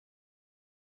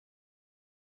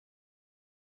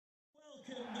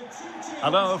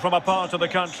Hello from a part of the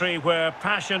country where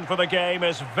passion for the game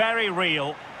is very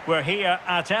real. We're here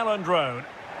at Elland Road.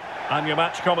 I'm your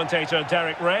match commentator,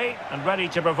 Derek Ray, and ready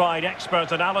to provide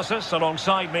expert analysis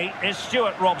alongside me is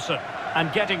Stuart Robson,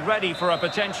 and getting ready for a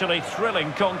potentially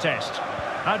thrilling contest.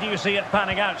 How do you see it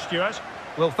panning out, Stuart?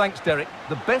 Well, thanks, Derek.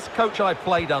 The best coach I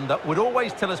played under would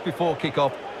always tell us before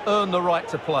kick-off, earn the right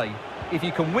to play. If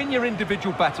you can win your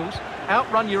individual battles,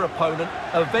 outrun your opponent,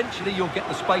 eventually you'll get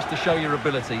the space to show your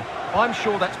ability. I'm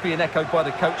sure that's being echoed by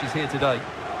the coaches here today.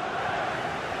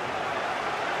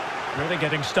 Really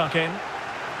getting stuck in.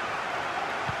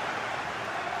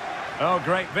 Oh,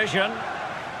 great vision.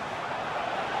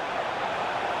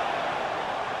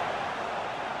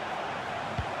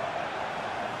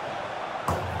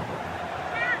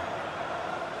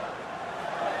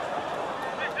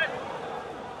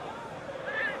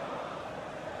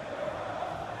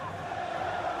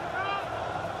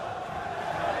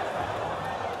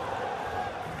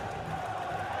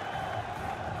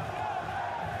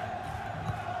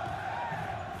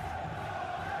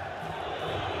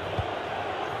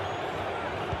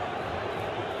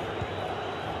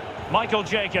 Michael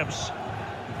Jacobs.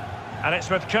 And it's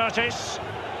with Curtis.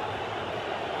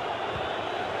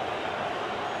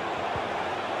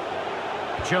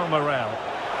 Joe Morel.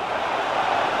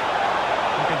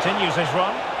 He continues his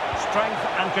run. Strength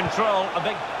and control. A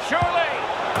big... Surely!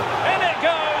 In it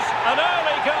goes! An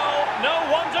early goal. No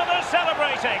wonder they're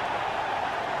celebrating.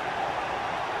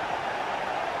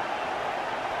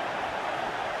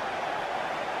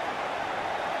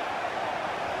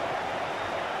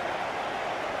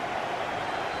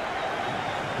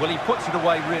 Well, he puts it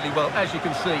away really well, as you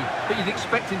can see. But you'd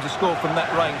expect him to score from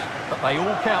that range. But they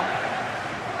all count.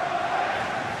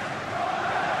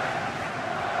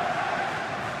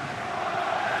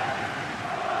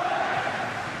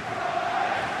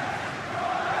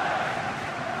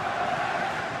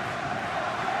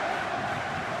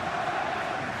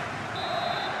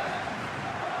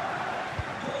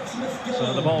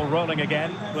 So the ball rolling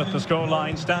again with the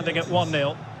scoreline standing at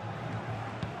 1-0.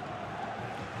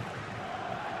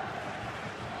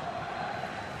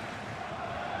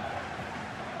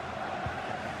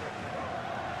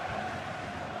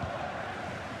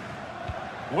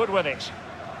 Wood with it.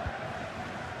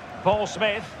 Paul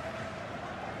Smith.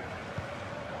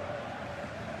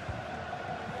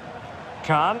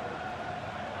 Khan.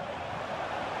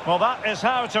 Well, that is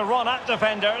how to run at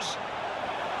defenders.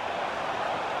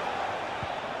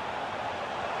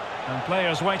 And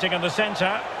players waiting in the centre.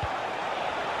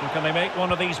 And can they make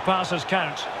one of these passes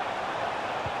count?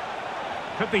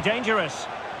 Could be dangerous.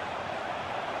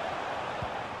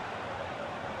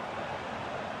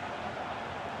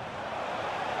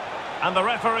 And the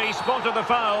referee spotted the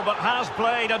foul, but has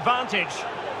played advantage.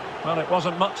 Well, it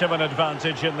wasn't much of an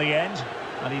advantage in the end,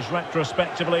 and he's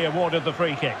retrospectively awarded the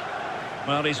free kick.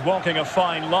 Well, he's walking a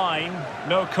fine line.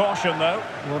 No caution, though.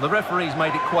 Well, the referee's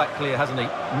made it quite clear, hasn't he?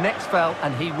 Next foul,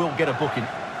 and he will get a booking.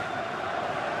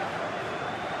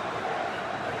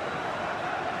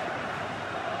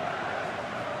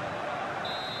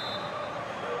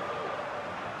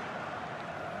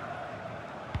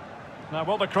 Now,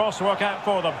 will the cross work out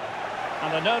for them?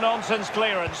 And a no-nonsense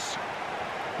clearance.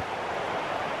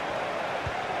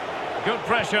 Good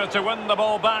pressure to win the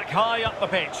ball back high up the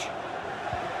pitch.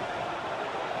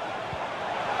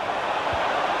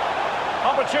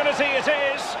 Opportunity it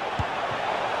is.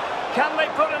 Can they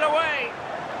put it away?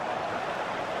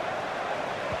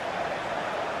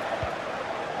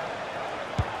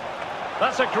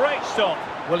 That's a great stop.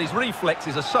 Well, his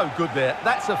reflexes are so good there.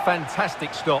 That's a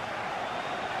fantastic stop.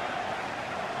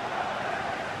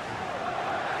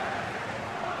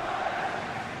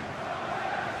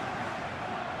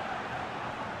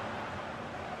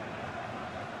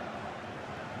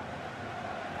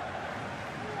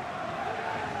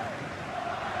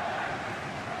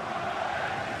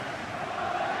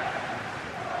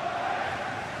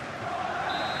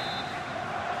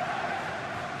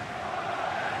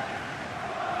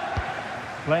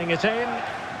 Playing it in.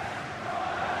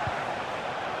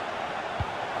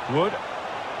 Wood.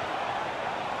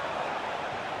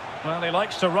 Well, he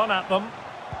likes to run at them.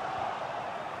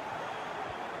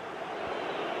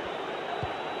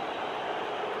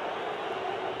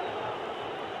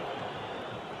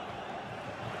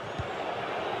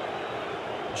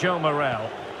 Joe Morel.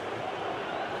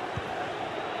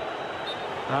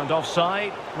 And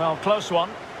offside. Well, close one.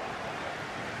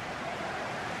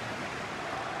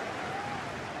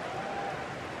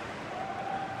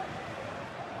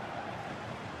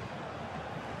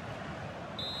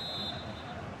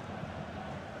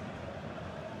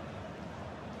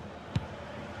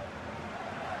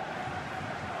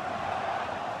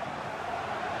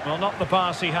 Well, not the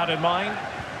pass he had in mind.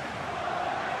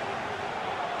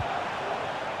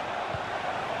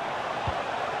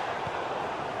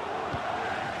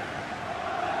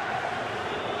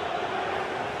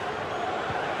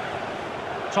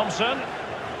 Thompson.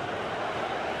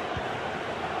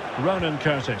 Ronan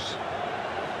Curtis.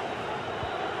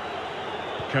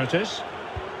 Curtis.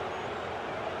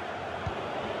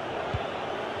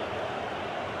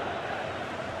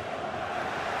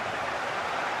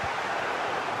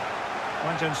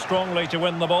 Went in strongly to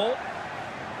win the ball.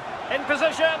 In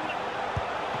position.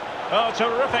 Oh,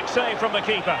 terrific save from the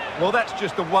keeper. Well, that's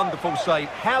just a wonderful save.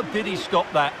 How did he stop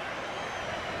that?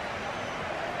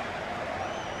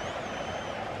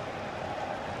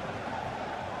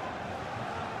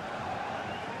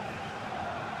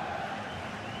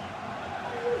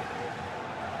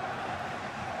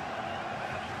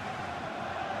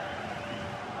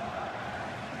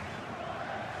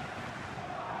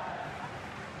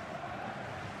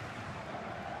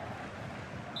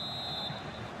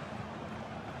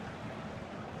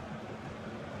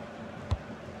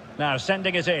 Now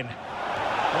sending it in.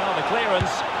 Well, the clearance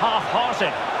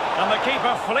half-hearted. And the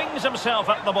keeper flings himself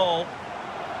at the ball.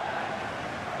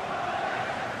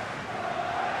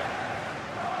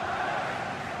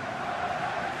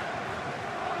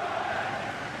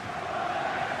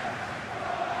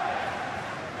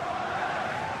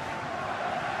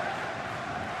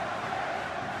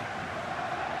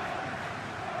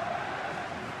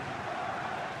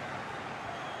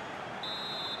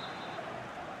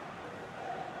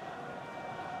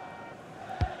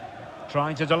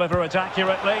 Trying to deliver it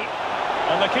accurately.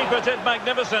 And the keeper did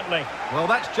magnificently. Well,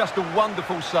 that's just a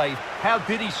wonderful save. How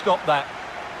did he stop that?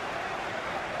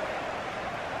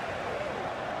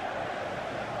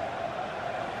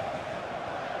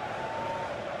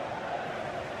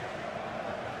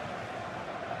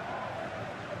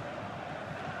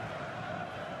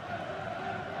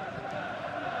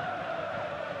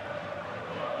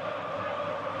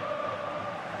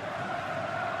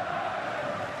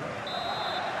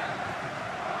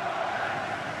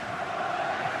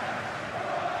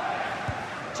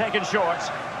 Taken short.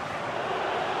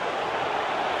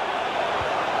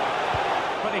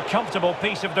 Pretty comfortable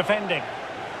piece of defending.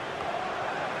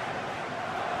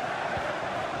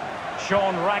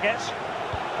 Sean Raggett.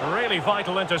 Really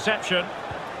vital interception.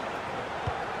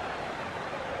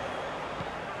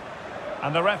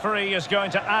 And the referee is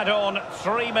going to add on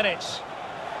 3 minutes.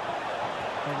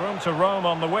 Room to roam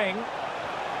on the wing.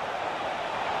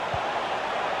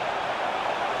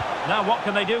 Now what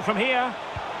can they do from here?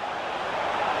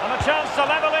 And a chance to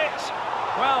level it.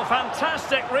 Well,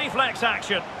 fantastic reflex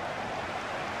action.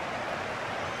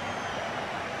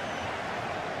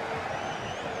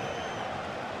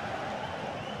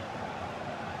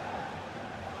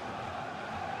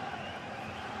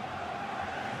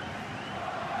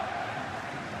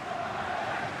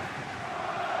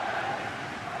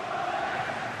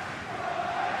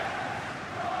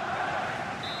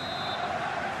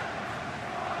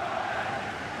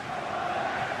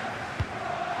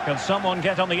 Can someone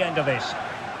get on the end of this?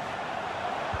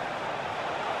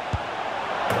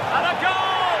 And a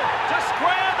goal to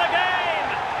square the game!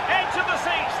 Into the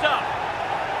seat stuff!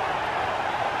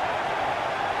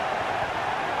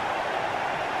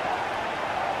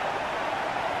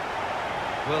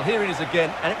 Well, here it is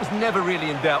again, and it was never really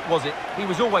in doubt, was it? He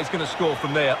was always going to score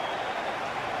from there.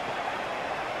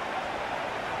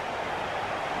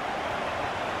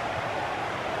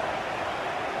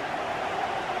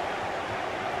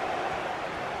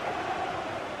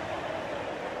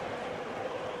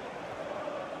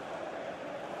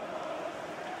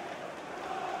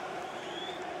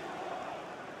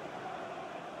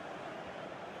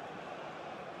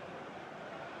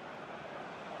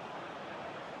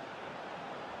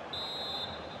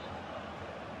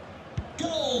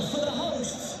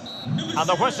 And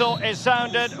the whistle is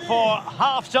sounded for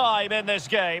half-time in this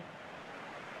game.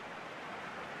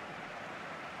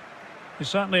 You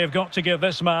certainly have got to give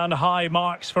this man high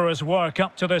marks for his work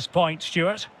up to this point,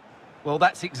 Stuart. Well,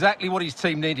 that's exactly what his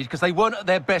team needed, because they weren't at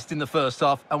their best in the first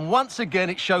half. And once again,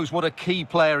 it shows what a key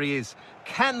player he is.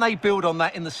 Can they build on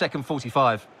that in the second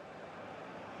 45?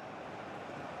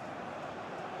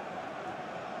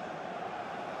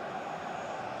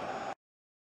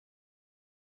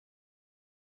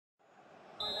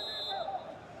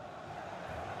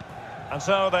 And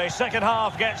so the second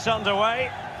half gets underway.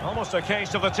 Almost a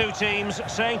case of the two teams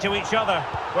saying to each other,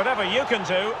 whatever you can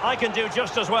do, I can do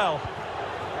just as well.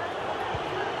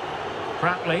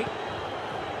 Pratley.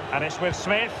 And it's with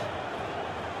Smith.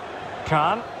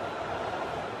 Khan.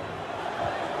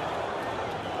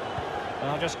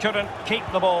 Well, just couldn't keep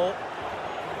the ball.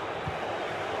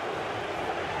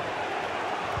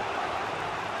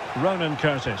 Ronan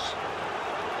Curtis.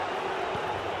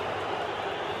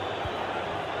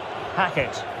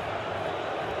 Hackett.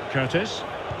 Curtis.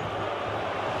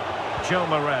 Joe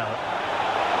Morrell.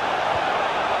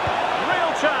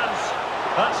 Real chance.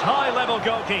 That's high-level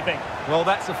goalkeeping. Well,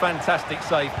 that's a fantastic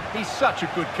save. He's such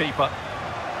a good keeper.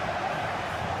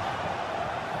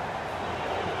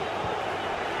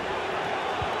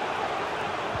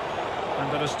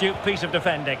 And an astute piece of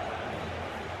defending.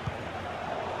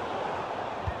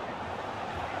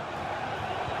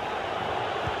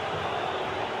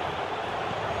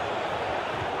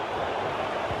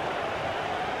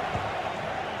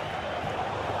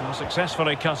 Well,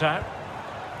 successfully cut out.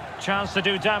 Chance to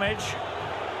do damage.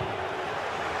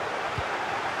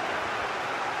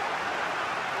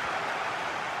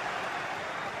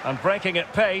 And breaking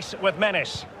at pace with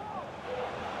menace.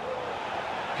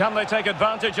 Can they take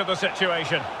advantage of the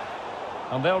situation?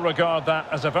 And they'll regard that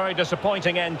as a very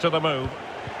disappointing end to the move.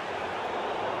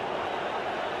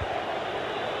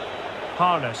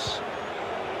 Harness.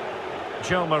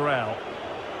 Joe Morrell.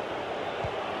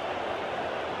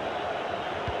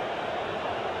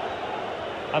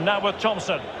 And now with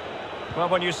Thompson. Well,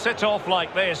 when you sit off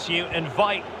like this, you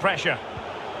invite pressure.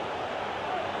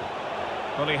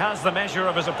 Well, he has the measure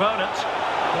of his opponent.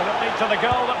 Will it lead to the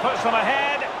goal that puts them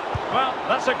ahead? Well,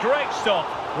 that's a great stop.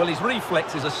 Well, his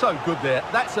reflexes are so good there.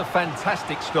 That's a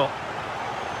fantastic stop.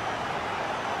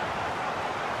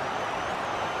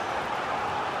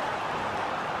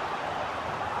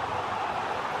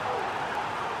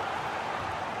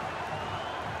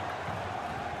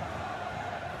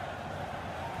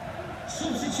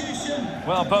 Substitution.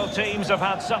 Well, both teams have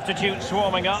had substitutes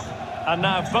warming up, and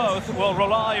now both will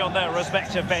rely on their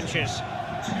respective benches.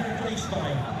 To be replaced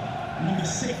by number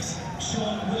 6,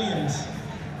 Sean Williams.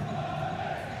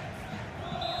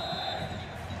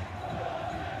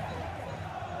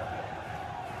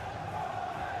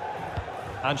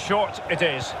 And short it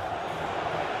is.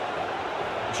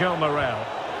 Joe Morrell.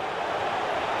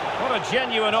 What a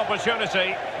genuine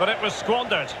opportunity, but it was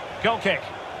squandered. Goal kick.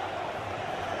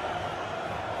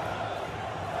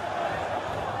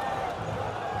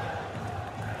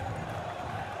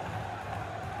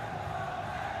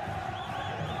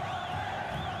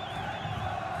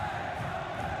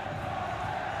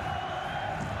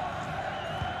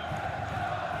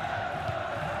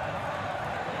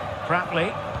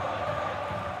 Pratley.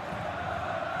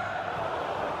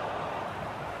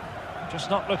 Just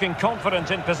not looking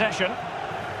confident in possession.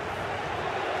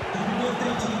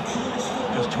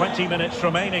 Just 20 minutes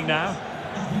remaining now.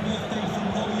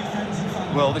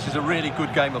 Well, this is a really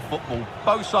good game of football.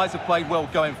 Both sides have played well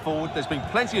going forward. There's been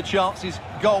plenty of chances,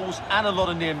 goals and a lot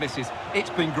of near misses. It's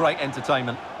been great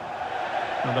entertainment.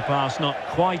 And the pass not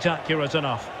quite accurate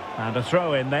enough. And a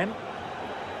throw in then.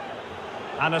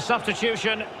 And a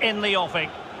substitution in the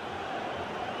offing.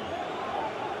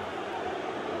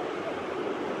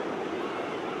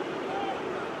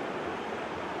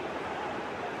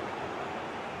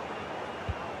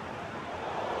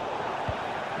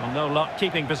 Well, no luck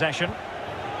keeping possession.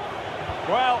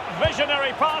 Well,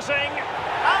 visionary passing.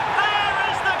 And there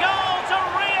is the goal to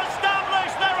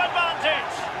re-establish their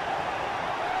advantage.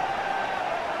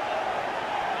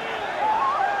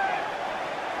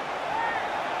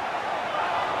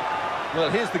 Well,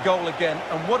 here's the goal again,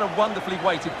 and what a wonderfully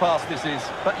weighted pass this is.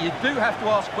 But you do have to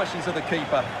ask questions of the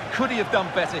keeper. Could he have done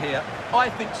better here? I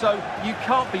think so. You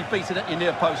can't be beaten at your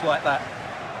near post like that.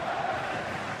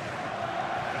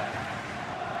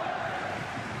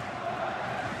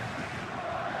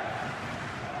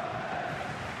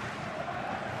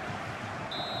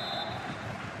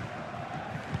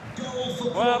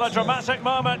 Well, a dramatic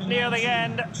moment near the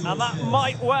end, and that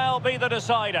might well be the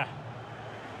decider.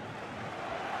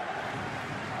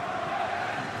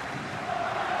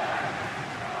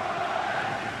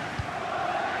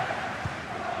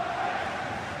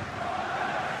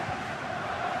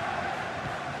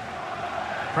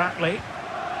 Pratley.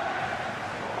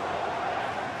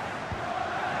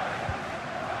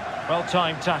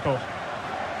 Well-timed tackle.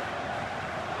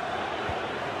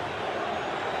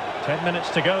 10 minutes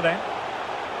to go then.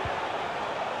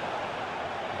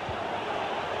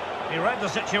 He read the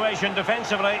situation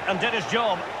defensively and did his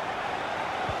job.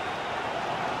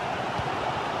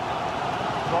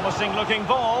 Promising looking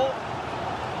ball.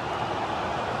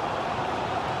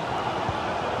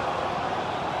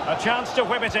 A chance to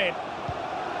whip it in.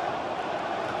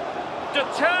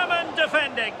 Determined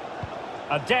defending.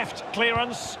 A deft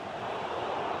clearance.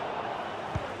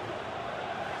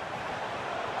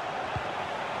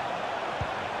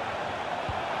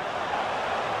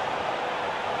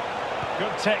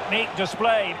 Good technique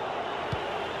displayed.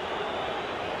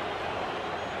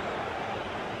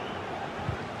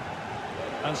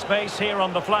 And space here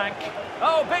on the flank.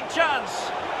 Oh, big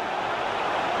chance!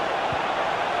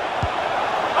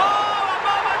 Oh, a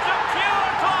moment of pure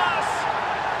class!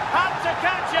 Had to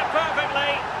catch it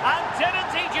perfectly, and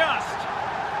didn't he just?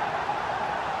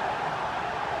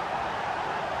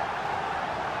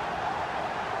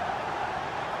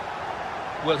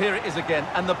 Well, here it is again,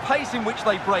 and the pace in which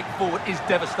they break forward is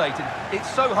devastating. It's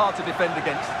so hard to defend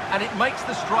against, and it makes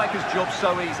the striker's job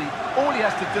so easy. All he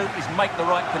has to do is make the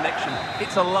right connection.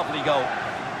 It's a lovely goal.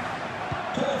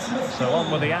 So on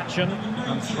with the action,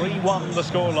 and 3-1 the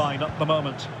scoreline at the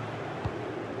moment.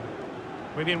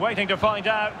 We've been waiting to find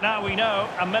out, now we know,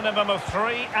 a minimum of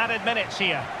 3 added minutes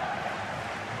here.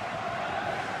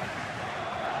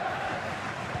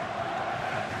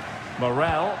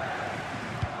 Morel.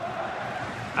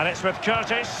 And it's with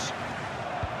Curtis.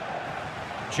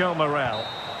 Joe Morel.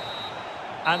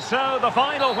 And so the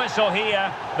final whistle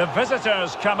here. The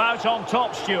visitors come out on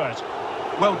top, Stuart.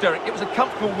 Well, Derek, it was a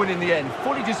comfortable win in the end.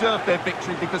 Fully deserved their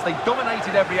victory because they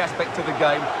dominated every aspect of the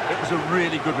game. It was a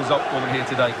really good result for them here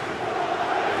today.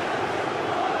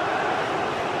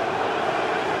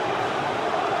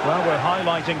 Well, we're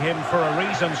highlighting him for a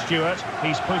reason, Stuart.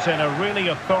 He's put in a really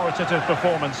authoritative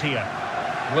performance here.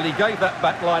 Well, he gave that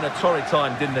back line a torrid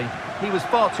time, didn't he? He was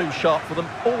far too sharp for them,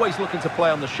 always looking to play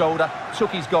on the shoulder, took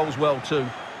his goals well too.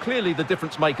 Clearly the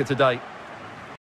difference maker today.